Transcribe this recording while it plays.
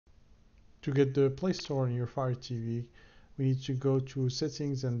To get the Play Store on your Fire TV, we need to go to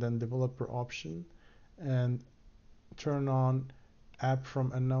settings and then developer option and turn on app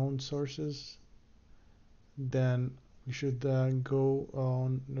from unknown sources. Then we should go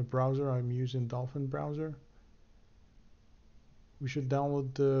on the browser. I'm using Dolphin browser. We should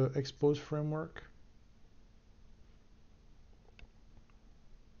download the Expose framework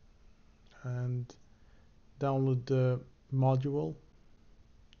and download the module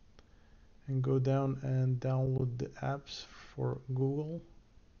and go down and download the apps for Google.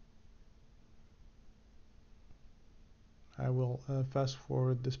 I will fast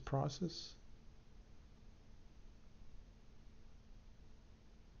forward this process.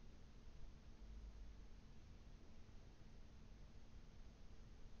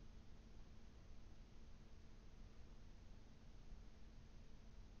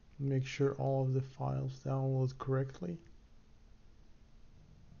 Make sure all of the files download correctly.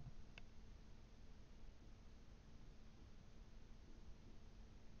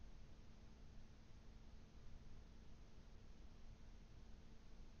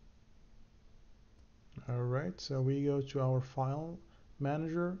 Alright, so we go to our file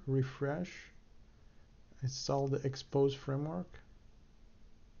manager, refresh, install the Expose framework,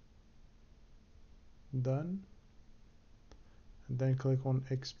 done, and then click on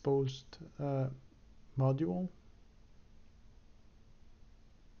Exposed module.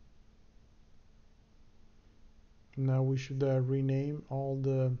 Now we should rename all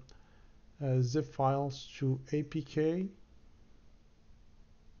the zip files to APK.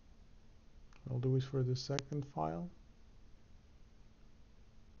 I'll do it for the second file.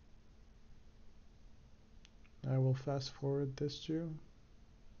 I will fast forward this too.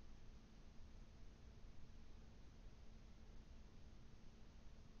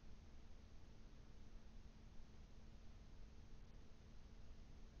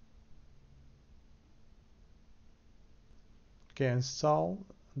 Okay, install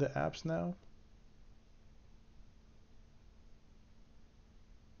the apps now.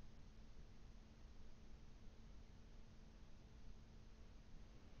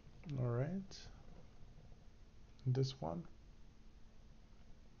 Alright, this one.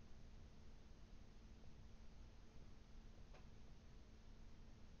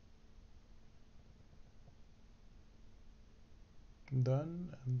 Done,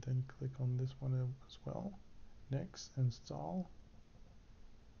 and then click on this one as well. Next, install.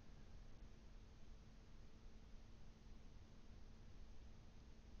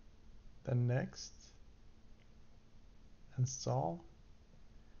 Then next, install.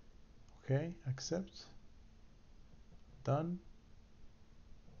 Okay, accept. Done.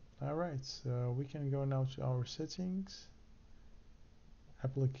 Alright, so we can go now to our settings,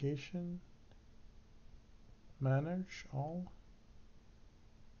 application, manage all,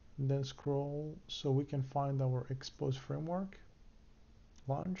 and then scroll so we can find our Expose framework,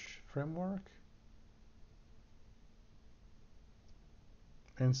 launch framework,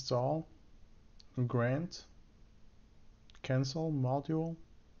 install, grant, cancel module,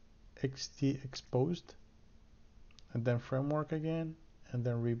 xt exposed, and then framework again, and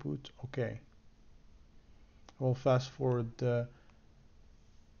then reboot. Okay. We'll fast forward the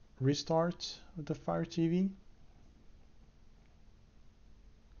restart of the Fire TV.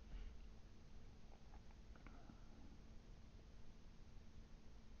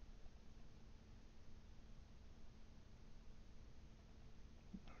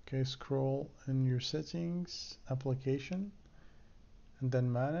 Okay, scroll in your settings, application, and then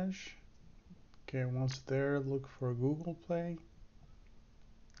manage. Okay, once there, look for Google Play.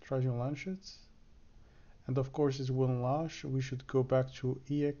 Try to launch it. And of course, it will launch. We should go back to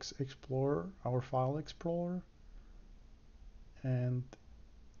EX Explorer, our file explorer, and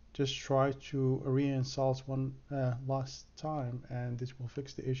just try to reinstall it one last time, and this will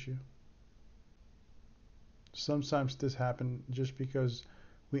fix the issue. Sometimes this happens just because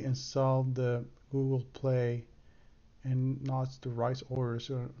we installed the Google Play and not the right order,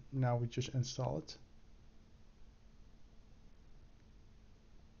 so now we just install it.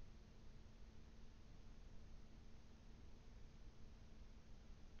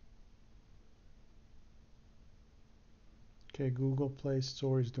 Okay, Google Play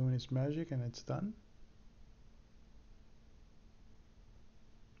Store is doing its magic and it's done.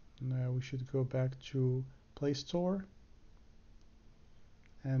 Now we should go back to Play Store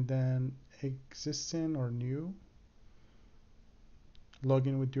and then existing or new, log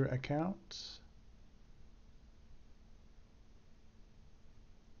in with your account,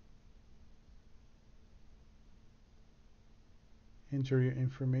 enter your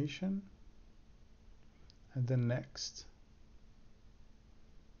information, and then next.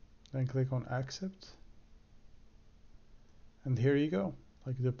 Then click on accept. And here you go.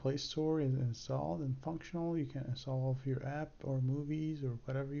 Like the Play Store is installed and functional. You can install all of your app or movies or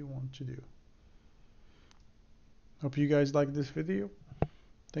whatever you want to do. Hope you guys like this video.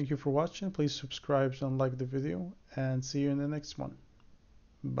 Thank you for watching. Please subscribe and like the video, and see you in the next one.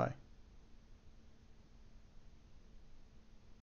 Bye.